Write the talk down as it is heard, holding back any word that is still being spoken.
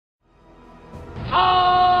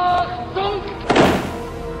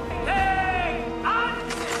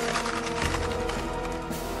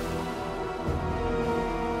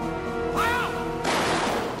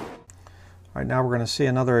Now we're going to see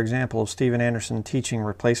another example of Stephen Anderson teaching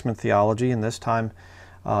replacement theology, and this time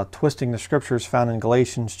twisting the scriptures found in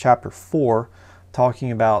Galatians chapter 4, talking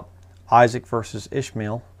about Isaac versus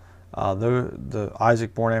Ishmael. The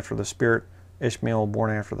Isaac born after the spirit, Ishmael born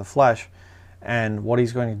after the flesh. And what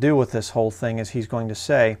he's going to do with this whole thing is he's going to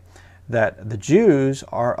say that the Jews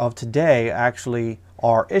of today actually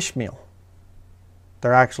are Ishmael.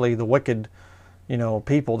 They're actually the wicked,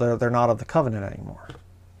 people. They're not of the covenant anymore.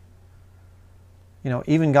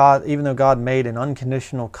 Even though God made an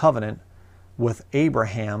unconditional covenant with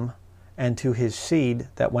Abraham and to his seed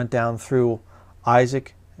that went down through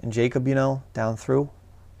Isaac and Jacob, down through.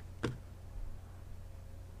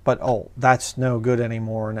 But, that's no good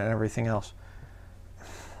anymore and everything else.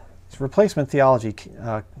 It's replacement theology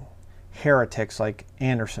heretics like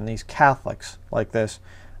Anderson, these Catholics like this,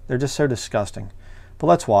 they're just so disgusting. But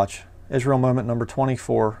let's watch Israel moment number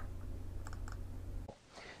 24.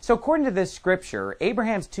 So according to this scripture,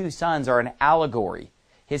 Abraham's two sons are an allegory.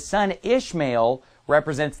 His son Ishmael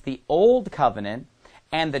represents the old covenant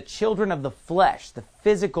and the children of the flesh, the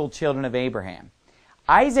physical children of Abraham.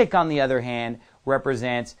 Isaac, on the other hand,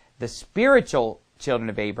 represents the spiritual children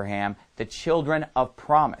of Abraham, the children of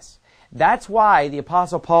promise. That's why the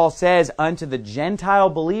Apostle Paul says unto the Gentile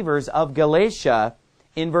believers of Galatia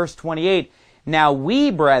in verse 28, now we,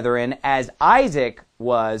 brethren, as Isaac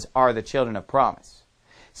was, are the children of promise.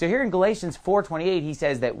 So here in Galatians 4:28, he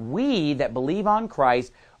says that we that believe on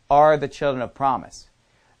Christ are the children of promise.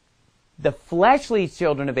 The fleshly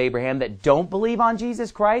children of Abraham that don't believe on Jesus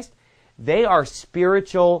Christ, they are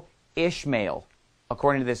spiritual Ishmael,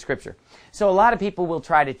 according to this scripture. So a lot of people will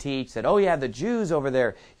try to teach that, the Jews over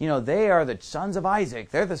there, they are the sons of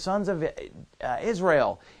Isaac. They're the sons of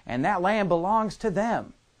Israel, and that land belongs to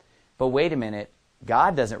them. But wait a minute,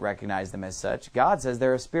 God doesn't recognize them as such. God says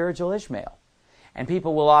they're a spiritual Ishmael. And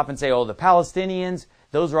people will often say, the Palestinians,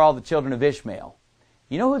 those are all the children of Ishmael.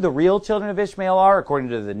 You know who the real children of Ishmael are, according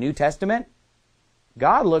to the New Testament?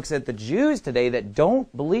 God looks at the Jews today that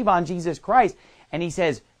don't believe on Jesus Christ, and he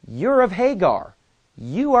says, you're of Hagar.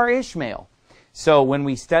 You are Ishmael. So when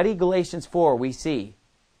we study Galatians 4, we see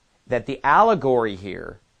that the allegory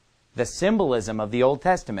here, the symbolism of the Old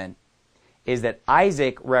Testament, is that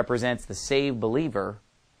Isaac represents the saved believer,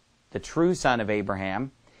 the true son of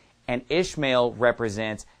Abraham, and Ishmael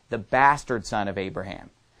represents the bastard son of Abraham,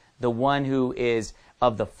 the one who is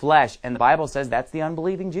of the flesh. And the Bible says that's the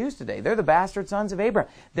unbelieving Jews today. They're the bastard sons of Abraham.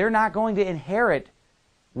 They're not going to inherit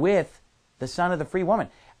with the son of the free woman.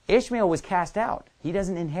 Ishmael was cast out. He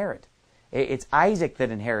doesn't inherit. It's Isaac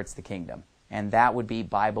that inherits the kingdom, and that would be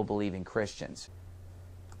Bible-believing Christians.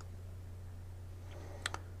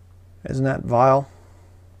 Isn't that vile?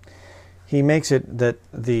 He makes it that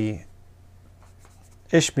the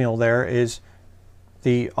Ishmael there is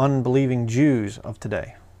the unbelieving Jews of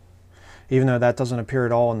today, even though that doesn't appear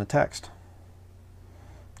at all in the text.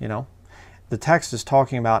 The text is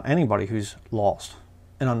talking about anybody who's lost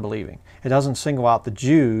and unbelieving. It doesn't single out the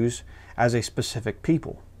Jews as a specific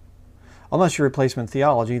people. Unless you're replacement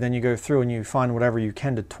theology, then you go through and you find whatever you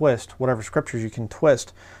can to twist, whatever scriptures you can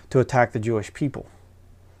twist to attack the Jewish people.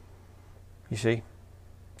 You see?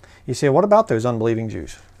 You say, what about those unbelieving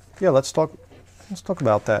Jews? Yeah, let's talk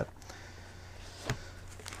about that.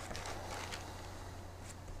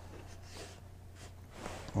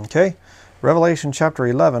 Okay, Revelation chapter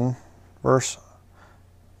 11, verse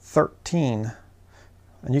 13.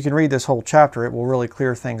 And you can read this whole chapter. It will really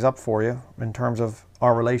clear things up for you in terms of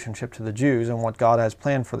our relationship to the Jews and what God has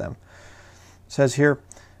planned for them. It says here,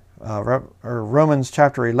 Romans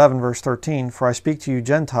chapter 11, verse 13, for I speak to you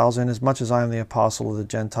Gentiles, inasmuch as I am the apostle of the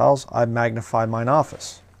Gentiles, I magnify mine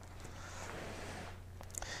office.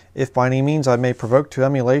 If by any means I may provoke to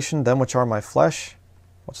emulation them which are my flesh,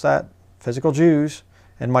 what's that? Physical Jews,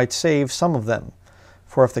 and might save some of them.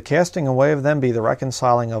 For if the casting away of them be the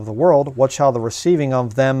reconciling of the world, what shall the receiving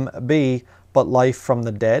of them be but life from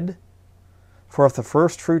the dead? For if the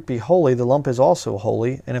first fruit be holy, the lump is also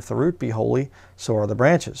holy, and if the root be holy, so are the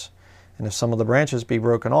branches. And if some of the branches be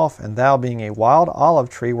broken off, and thou being a wild olive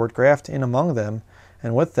tree wert grafted in among them,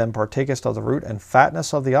 and with them partakest of the root and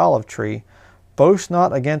fatness of the olive tree, boast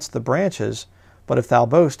not against the branches, but if thou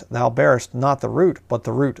boast, thou bearest not the root, but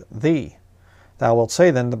the root thee. Thou wilt say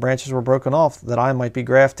then, the branches were broken off, that I might be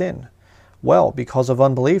grafted in. Well, because of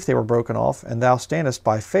unbelief they were broken off, and thou standest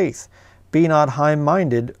by faith. Be not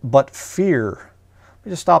high-minded, but fear. Let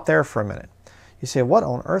me just stop there for a minute. You say, what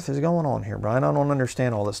on earth is going on here, Brian? I don't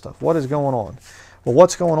understand all this stuff. What is going on? Well,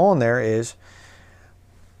 what's going on there is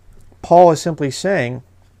Paul is simply saying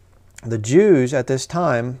the Jews at this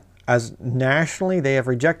time, as nationally, they have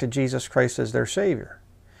rejected Jesus Christ as their Savior.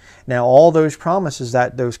 Now, all those promises,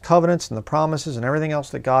 those covenants and the promises and everything else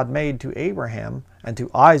that God made to Abraham and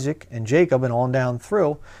to Isaac and Jacob and on down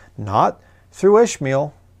through, not through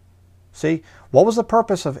Ishmael. See, what was the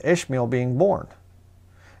purpose of Ishmael being born?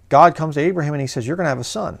 God comes to Abraham and he says, you're going to have a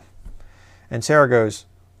son. And Sarah goes,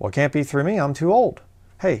 well, it can't be through me. I'm too old.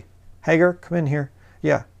 Hey, Hagar, come in here.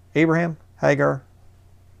 Yeah, Abraham, Hagar,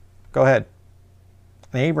 go ahead.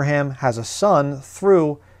 And Abraham has a son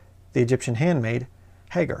through the Egyptian handmaid,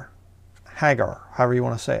 Hagar, however you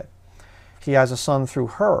want to say it. He has a son through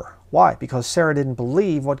her. Why? Because Sarah didn't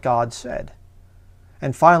believe what God said.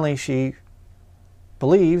 And finally she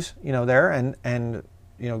believes, there, and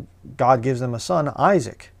God gives them a son,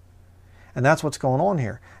 Isaac. And that's what's going on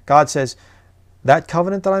here. God says, that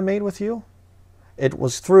covenant that I made with you, it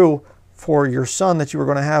was for your son that you were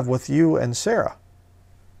going to have with you and Sarah,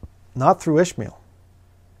 not through Ishmael.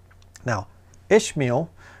 Now, Ishmael,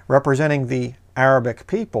 representing the Arabic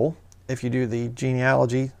people, if you do the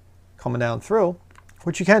genealogy coming down through,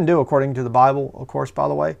 which you can do according to the Bible, of course, by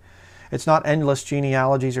the way. It's not endless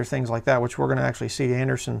genealogies or things like that, which we're going to actually see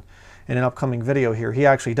Anderson in an upcoming video here. He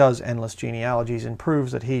actually does endless genealogies and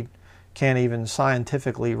proves that he can't even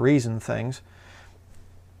scientifically reason things.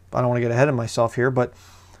 I don't want to get ahead of myself here, but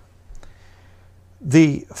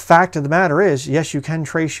the fact of the matter is, yes, you can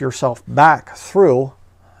trace yourself back through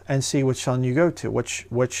and see which son you go to,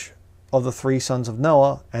 which of the 3 sons of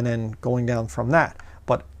Noah, and then going down from that.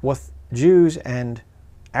 But with Jews and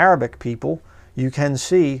Arabic people, you can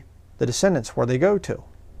see the descendants where they go to.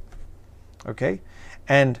 Okay?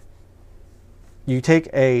 And you take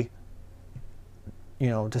a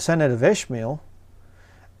descendant of Ishmael,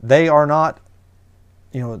 they are not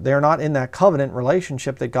they're not in that covenant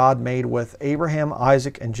relationship that God made with Abraham,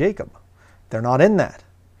 Isaac, and Jacob. They're not in that.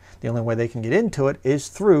 The only way they can get into it is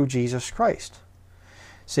through Jesus Christ.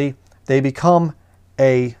 See, they become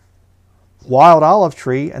a wild olive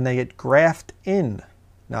tree and they get grafted in.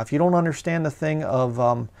 Now, if you don't understand the thing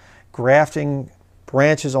of grafting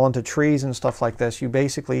branches onto trees and stuff like this,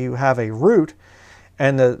 you have a root,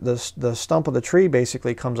 and the stump of the tree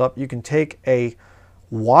basically comes up. You can take a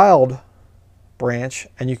wild branch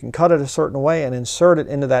and you can cut it a certain way and insert it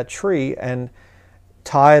into that tree and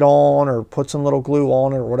tie it on or put some little glue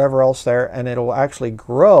on or whatever else there, and it'll actually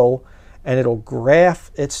grow and it'll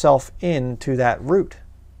graft itself into that root.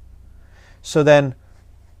 So then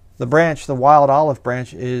the branch, the wild olive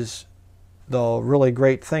branch, is the really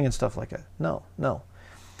great thing and stuff like that. No.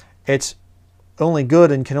 It's only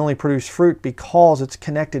good and can only produce fruit because it's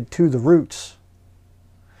connected to the roots.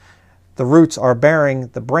 The roots are bearing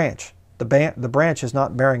the branch. The branch is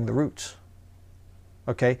not bearing the roots.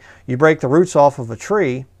 Okay? You break the roots off of a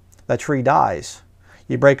tree, that tree dies.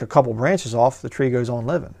 You break a couple branches off, the tree goes on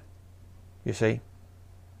living. You see?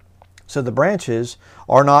 So the branches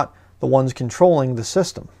are not the ones controlling the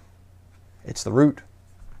system. It's the root.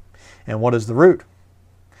 And what is the root?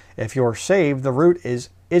 If you're saved, the root is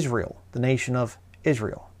Israel, the nation of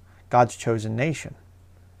Israel, God's chosen nation.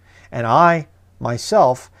 And I,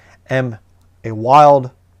 myself, am a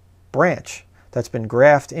wild branch that's been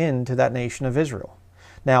grafted into that nation of Israel.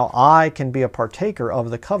 Now, I can be a partaker of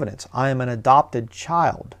the covenants. I am an adopted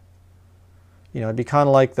child. It'd be kind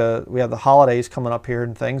of like we have the holidays coming up here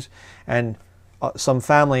and things, and some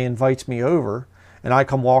family invites me over, and I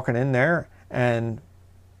come walking in there, and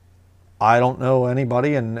I don't know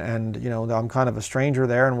anybody, and I'm kind of a stranger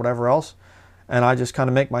there and whatever else, and I just kind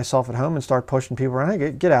of make myself at home and start pushing people around.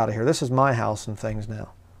 Hey, get out of here. This is my house and things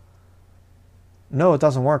now. No, it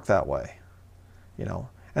doesn't work that way.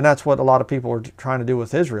 And that's what a lot of people are trying to do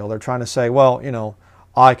with Israel. They're trying to say, well,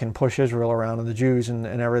 I can push Israel around and the Jews and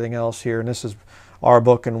everything else here, and this is our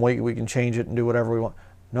book, and we can change it and do whatever we want.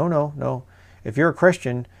 No. If you're a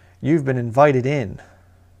Christian, you've been invited in.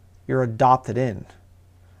 You're adopted in.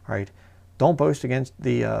 All right? Don't boast against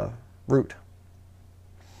the root.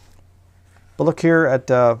 But look here at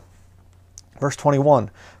verse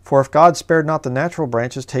 21. For if God spared not the natural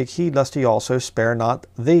branches, take heed lest he also spare not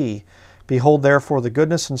thee. Behold therefore the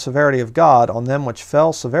goodness and severity of God on them which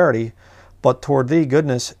fell severity, but toward thee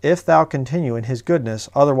goodness, if thou continue in his goodness,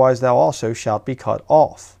 otherwise thou also shalt be cut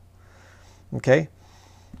off. Okay?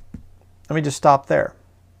 Let me just stop there.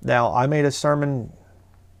 Now, I made a sermon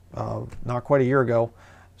not quite a year ago,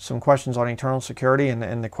 some questions on eternal security,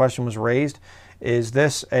 and the question was raised, is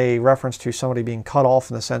this a reference to somebody being cut off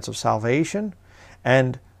in the sense of salvation?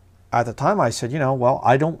 And at the time I said, well,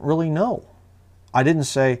 I don't really know. I didn't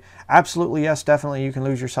say, absolutely, yes, definitely, you can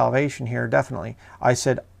lose your salvation here, definitely. I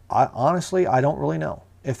said, honestly, I don't really know.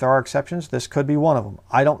 If there are exceptions, this could be one of them.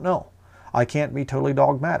 I don't know. I can't be totally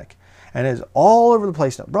dogmatic. And it's all over the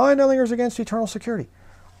place now. Brian Ellingers against eternal security.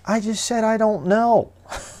 I just said I don't know.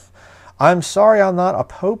 I'm sorry I'm not a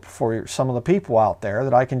pope for some of the people out there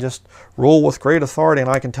that I can just rule with great authority and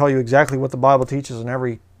I can tell you exactly what the Bible teaches in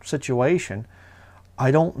every situation.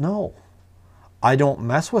 I don't know. I don't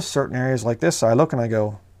mess with certain areas like this. So I look and I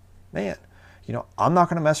go, man, you know, I'm not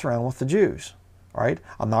going to mess around with the Jews, right?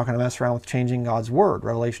 I'm not going to mess around with changing God's word,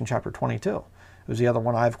 Revelation chapter 22. It was the other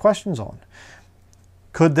one I have questions on.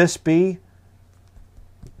 Could this be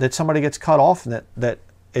that somebody gets cut off and that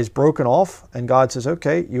is broken off and God says,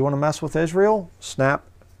 okay, you want to mess with Israel? Snap,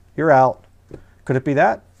 you're out. Could it be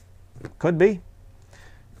that? Could be.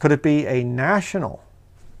 Could it be a national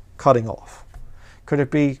cutting off? Could it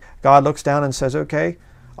be God looks down and says, okay,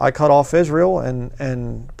 I cut off Israel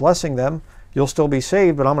and blessing them, you'll still be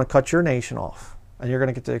saved, but I'm going to cut your nation off and you're going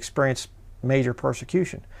to get to experience major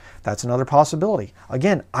persecution. That's another possibility.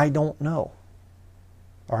 Again, I don't know.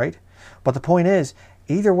 All right? But the point is,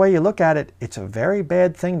 either way you look at it, it's a very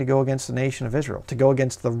bad thing to go against the nation of Israel, to go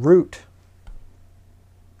against the root.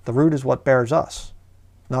 The root is what bears us,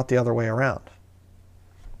 not the other way around.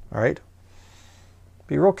 All right?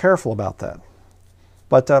 Be real careful about that.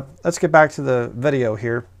 But let's get back to the video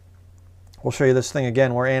here. We'll show you this thing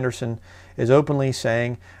again where Anderson is openly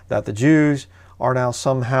saying that the Jews are now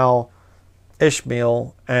somehow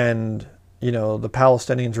Ishmael and, you know, the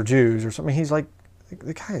Palestinians are Jews or something. He's like,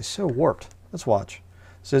 the guy is so warped. Let's watch.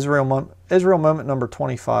 It's Israel moment number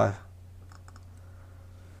 25.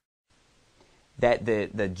 That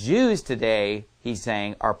the Jews today, he's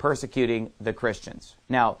saying, are persecuting the Christians.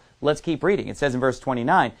 Now, let's keep reading. It says in verse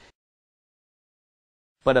 29,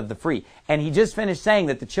 but of the free. And he just finished saying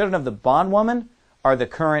that the children of the bondwoman are the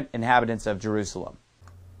current inhabitants of Jerusalem.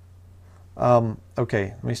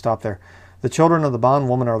 Okay, let me stop there. The children of the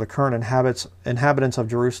bondwoman are the current inhabitants of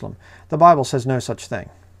Jerusalem. The Bible says no such thing.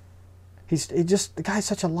 The guy's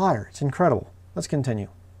such a liar. It's incredible. Let's continue.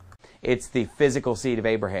 It's the physical seed of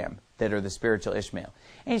Abraham that are the spiritual Ishmael.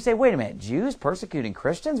 And you say, wait a minute, Jews persecuting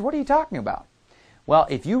Christians? What are you talking about? Well,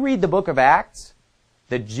 if you read the book of Acts,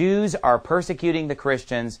 the Jews are persecuting the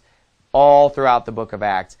Christians all throughout the book of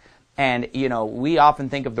Acts. And, you know, we often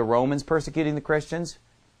think of the Romans persecuting the Christians.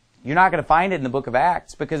 You're not going to find it in the book of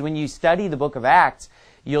Acts, because when you study the book of Acts,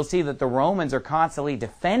 you'll see that the Romans are constantly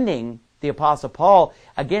defending the Apostle Paul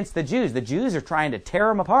against the Jews. The Jews are trying to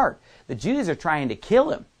tear him apart. The Jews are trying to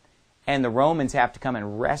kill him. And the Romans have to come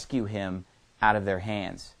and rescue him out of their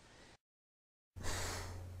hands.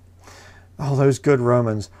 Oh, those good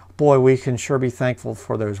Romans. Boy, we can sure be thankful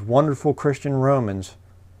for those wonderful Christian Romans.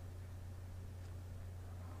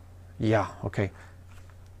 Yeah, okay.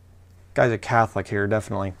 Guy's a Catholic here,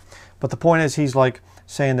 definitely. But the point is, he's like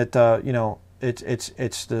saying that, you know,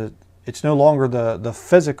 it's no longer the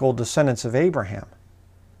physical descendants of Abraham.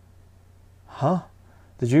 Huh?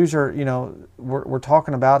 The Jews are, you know, we're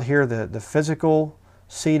talking about here the physical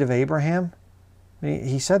seed of Abraham. I mean,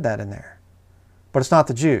 he said that in there. But it's not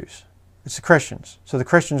the Jews. It's the Christians. So the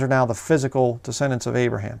Christians are now the physical descendants of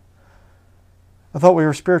Abraham. I thought we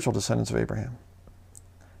were spiritual descendants of Abraham.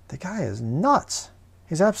 The guy is nuts.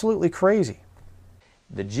 He's absolutely crazy.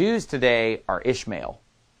 The Jews today are Ishmael.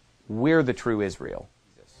 We're the true Israel.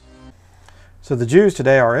 So the Jews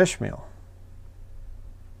today are Ishmael.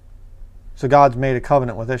 So God's made a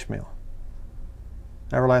covenant with Ishmael.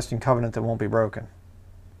 An everlasting covenant that won't be broken.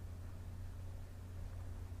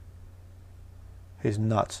 He's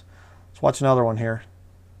nuts. Let's watch another one here.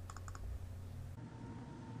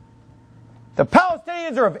 The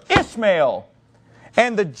Palestinians are of Ishmael,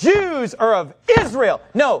 and the Jews are of Israel.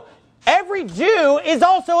 No, every Jew is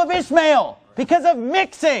also of Ishmael because of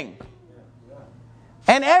mixing.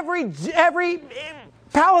 And every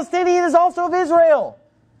Palestinian is also of Israel.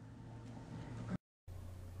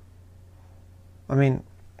 I mean,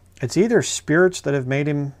 it's either spirits that have made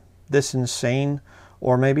him this insane,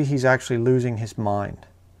 or maybe he's actually losing his mind.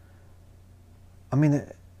 I mean,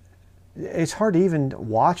 it's hard to even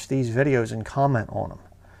watch these videos and comment on them,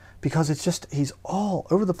 because it's just, he's all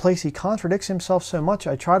over the place. He contradicts himself so much.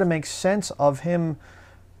 I try to make sense of him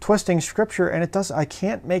twisting scripture, and it does. I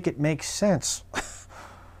can't make it make sense.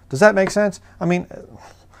 Does that make sense? I mean,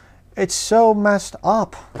 it's so messed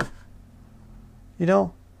up. You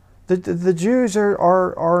know, the Jews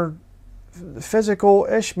are physical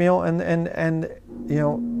Ishmael, and you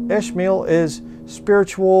know, Ishmael is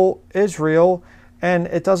spiritual Israel, and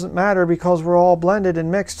it doesn't matter because we're all blended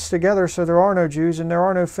and mixed together. So there are no Jews and there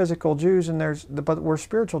are no physical Jews, and but we're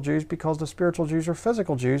spiritual Jews because the spiritual Jews are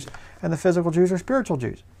physical Jews and the physical Jews are spiritual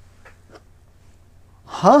Jews.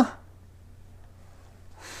 Huh?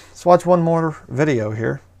 Let's watch one more video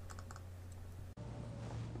here.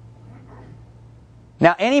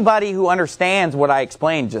 Now, anybody who understands what I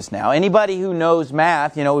explained just now, anybody who knows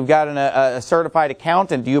math, you know, we've got a certified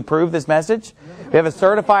accountant. Do you approve this message? We have a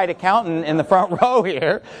certified accountant in the front row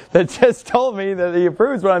here that just told me that he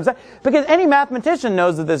approves what I'm saying. Because any mathematician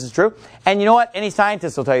knows that this is true. And you know what? Any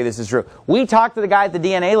scientist will tell you this is true. We talked to the guy at the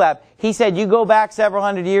DNA lab. He said, you go back several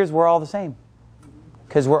hundred years, we're all the same.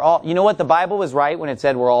 Because we're all, you know what? The Bible was right when it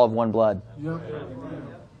said we're all of one blood.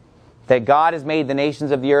 That God has made the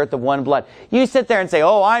nations of the earth of one blood. You sit there and say,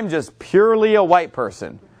 oh, I'm just purely a white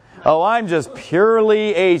person. Oh, I'm just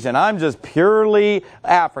purely Asian. I'm just purely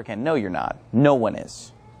African. No, you're not. No one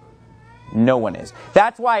is. No one is.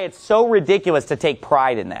 That's why it's so ridiculous to take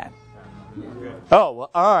pride in that. Oh,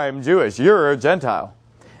 well, I'm Jewish. You're a Gentile.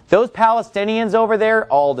 Those Palestinians over there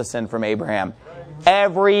all descend from Abraham.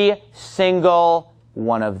 Every single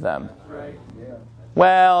one of them.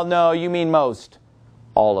 Well, no, you mean most.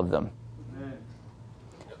 All of them.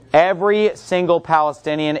 Every single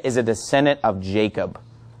Palestinian is a descendant of Jacob.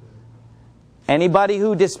 Anybody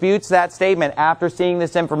who disputes that statement after seeing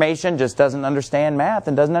this information just doesn't understand math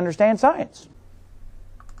and doesn't understand science.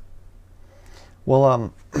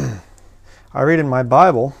 Well, I read in my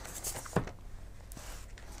Bible,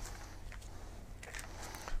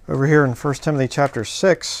 over here in 1 Timothy chapter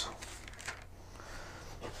 6,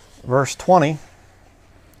 verse 20,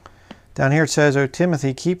 down here it says, O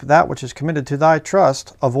Timothy, keep that which is committed to thy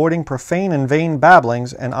trust, avoiding profane and vain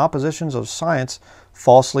babblings and oppositions of science,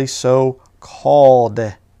 falsely so called.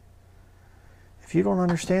 If you don't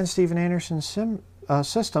understand Stephen Anderson's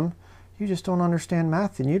system, you just don't understand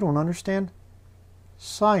math and you don't understand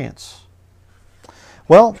science.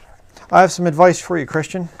 Well, I have some advice for you,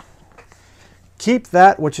 Christian. Keep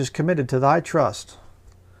that which is committed to thy trust,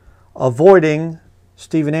 avoiding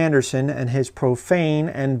Stephen Anderson and his profane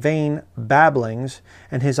and vain babblings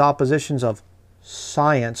and his oppositions of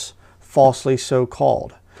science, falsely so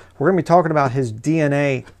called. We're going to be talking about his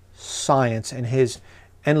DNA science and his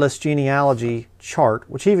endless genealogy chart,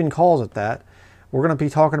 which he even calls it that. We're going to be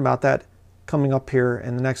talking about that coming up here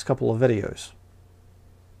in the next couple of videos.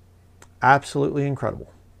 Absolutely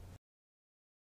incredible.